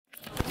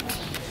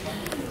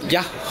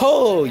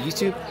Yahoo,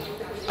 YouTube!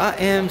 I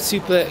am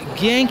Super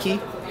Yankee,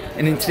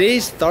 and in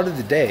today's thought of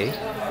the day,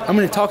 I'm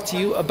going to talk to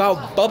you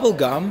about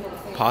bubblegum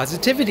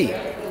positivity.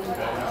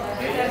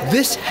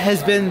 This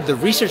has been the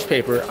research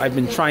paper I've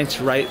been trying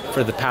to write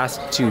for the past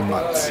 2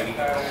 months.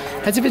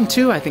 Has it been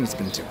 2? I think it's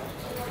been 2.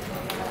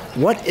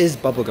 What is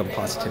bubblegum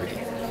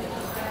positivity?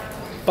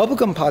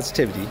 Bubblegum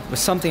positivity was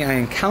something I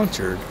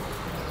encountered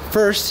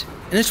first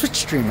in a Twitch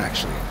stream,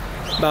 actually,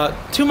 about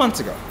 2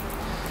 months ago.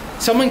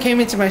 Someone came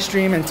into my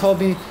stream and told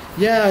me,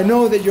 yeah, I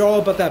know that you're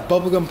all about that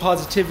bubblegum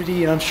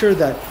positivity, and I'm sure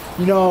that,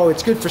 you know,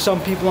 it's good for some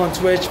people on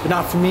Twitch, but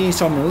not for me,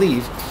 so I'm gonna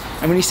leave.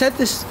 And when he said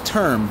this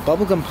term,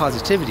 bubblegum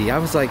positivity, I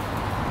was like,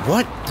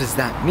 what does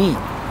that mean?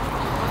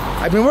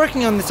 I've been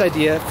working on this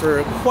idea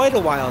for quite a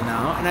while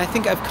now, and I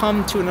think I've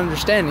come to an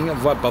understanding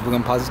of what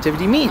bubblegum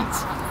positivity means.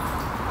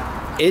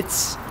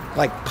 It's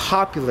like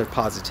popular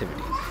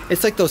positivity.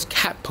 It's like those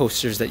cat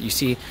posters that you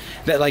see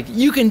that like,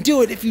 you can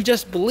do it if you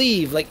just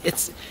believe. Like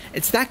it's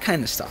that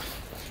kind of stuff.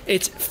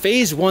 It's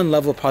phase 1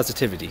 level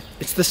positivity.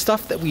 It's the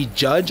stuff that we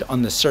judge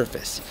on the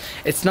surface.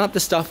 It's not the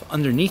stuff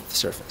underneath the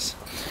surface.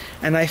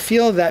 And I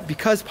feel that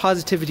because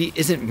positivity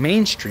isn't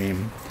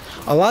mainstream,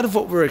 a lot of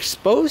what we're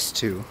exposed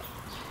to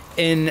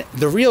in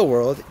the real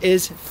world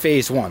is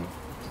phase 1.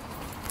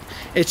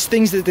 It's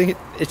things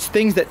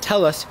that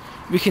tell us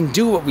we can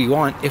do what we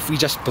want if we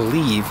just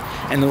believe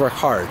and work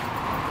hard.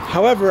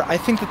 However, I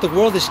think that the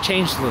world has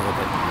changed a little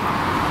bit.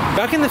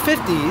 Back in the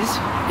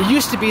 50s, it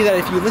used to be that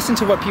if you listened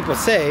to what people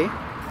say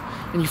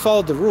and you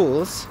followed the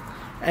rules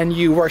and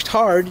you worked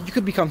hard, you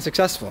could become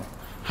successful.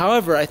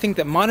 However, I think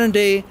that modern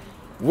day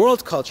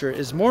world culture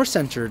is more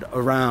centered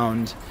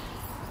around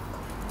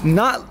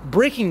not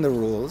breaking the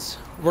rules,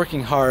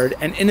 working hard,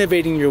 and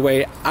innovating your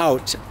way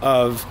out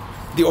of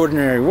the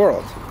ordinary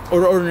world,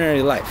 or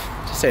ordinary life,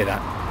 to say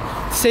that.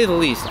 To say the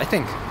least, I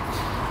think.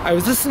 I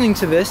was listening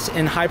to this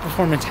in High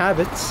Performance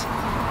Habits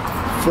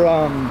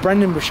from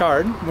Brendon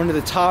Burchard, one of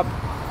the top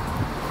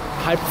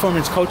high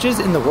performance coaches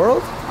in the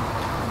world,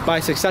 by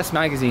Success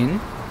Magazine.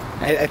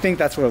 I think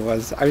that's what it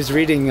was. I was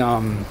reading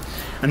an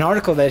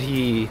article that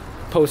he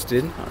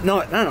posted. No,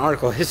 not an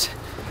article, his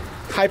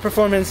high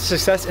performance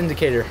success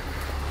indicator.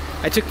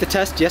 I took the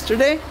test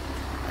yesterday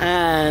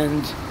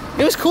and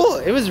it was cool.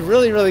 It was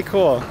really, really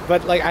cool.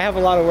 But like, I have a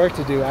lot of work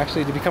to do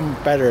actually to become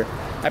better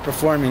at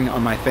performing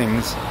on my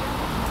things.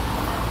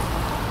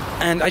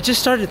 And I just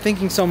started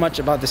thinking so much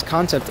about this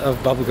concept of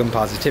bubblegum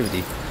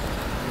positivity.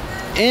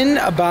 In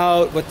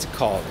about, what's it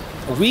called,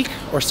 a week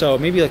or so,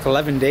 maybe like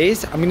 11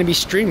 days, I'm going to be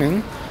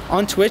streaming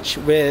on Twitch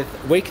with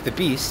Wake the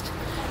Beast,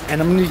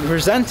 and I'm going to be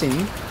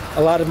presenting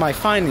a lot of my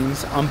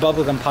findings on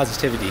bubblegum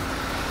positivity.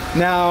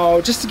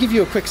 Now, just to give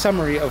you a quick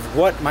summary of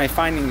what my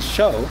findings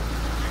show,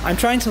 I'm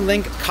trying to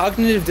link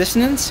cognitive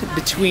dissonance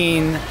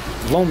between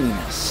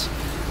loneliness.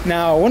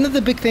 Now, one of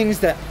the big things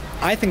that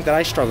I think that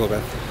I struggle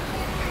with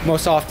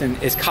most often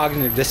is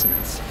cognitive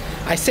dissonance.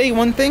 I say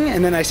one thing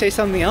and then I say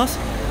something else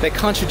that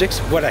contradicts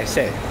what I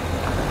say.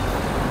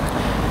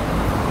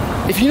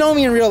 If you know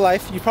me in real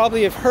life, you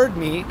probably have heard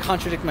me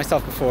contradict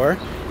myself before,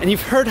 and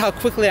you've heard how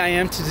quickly I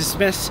am to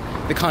dismiss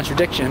the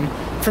contradiction.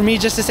 For me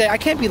just to say, I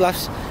can't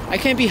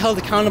be held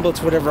accountable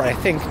to whatever I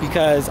think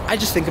because I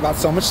just think about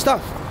so much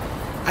stuff.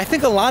 I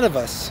think a lot of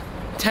us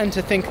tend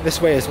to think this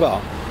way as well.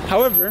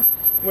 However,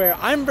 where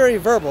I'm very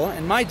verbal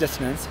in my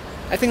dissonance,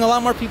 I think a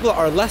lot more people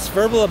are less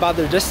verbal about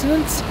their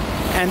dissonance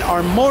and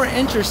are more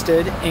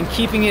interested in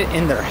keeping it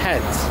in their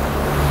heads.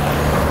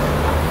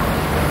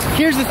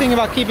 Here's the thing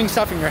about keeping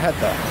stuff in your head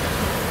though.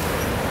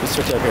 Let's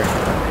switch up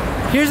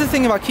here. Here's the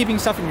thing about keeping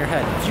stuff in your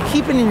head. If you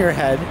keep it in your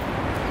head,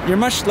 you're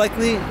much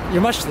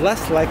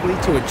less likely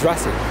to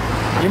address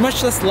it. You're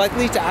much less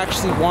likely to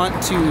actually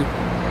want to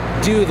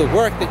do the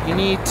work that you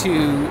need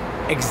to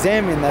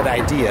examine that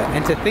idea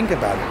and to think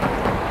about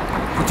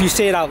it. If you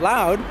say it out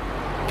loud,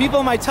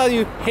 people might tell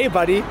you, hey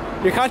buddy,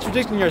 you're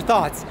contradicting your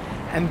thoughts.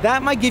 And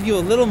that might give you a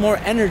little more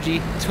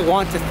energy to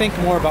want to think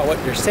more about what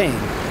you're saying.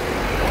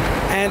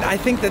 And I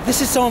think that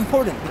this is so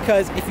important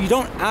because if you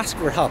don't ask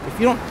for help, if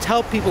you don't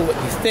tell people what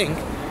you think,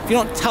 if you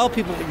don't tell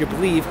people what you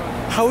believe,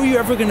 how are you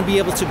ever going to be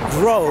able to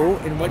grow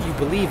in what you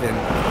believe in?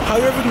 How are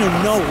you ever going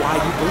to know why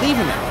you believe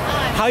in it?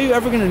 How are you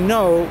ever going to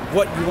know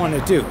what you want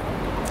to do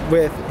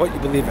with what you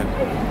believe in?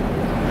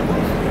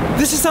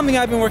 This is something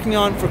I've been working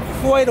on for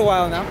quite a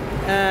while now,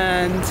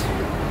 and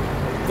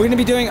we're going to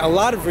be doing a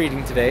lot of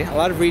reading today, a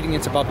lot of reading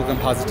into bubblegum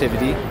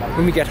positivity.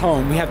 When we get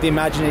home, we have the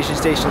Imagination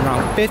Station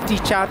around 50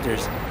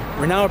 chapters.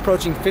 We're now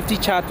approaching 50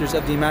 chapters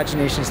of the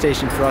Imagination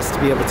Station for us to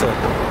be able to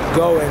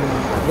go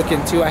and look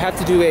into. I have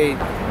to do a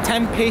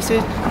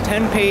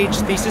 10-page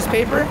thesis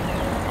paper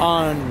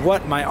on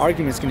what my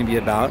argument is going to be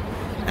about,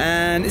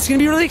 and it's going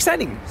to be really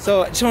exciting.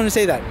 So I just wanted to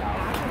say that.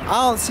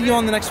 I'll see you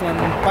on the next one.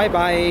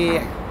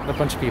 Bye-bye. A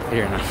bunch of people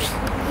here now.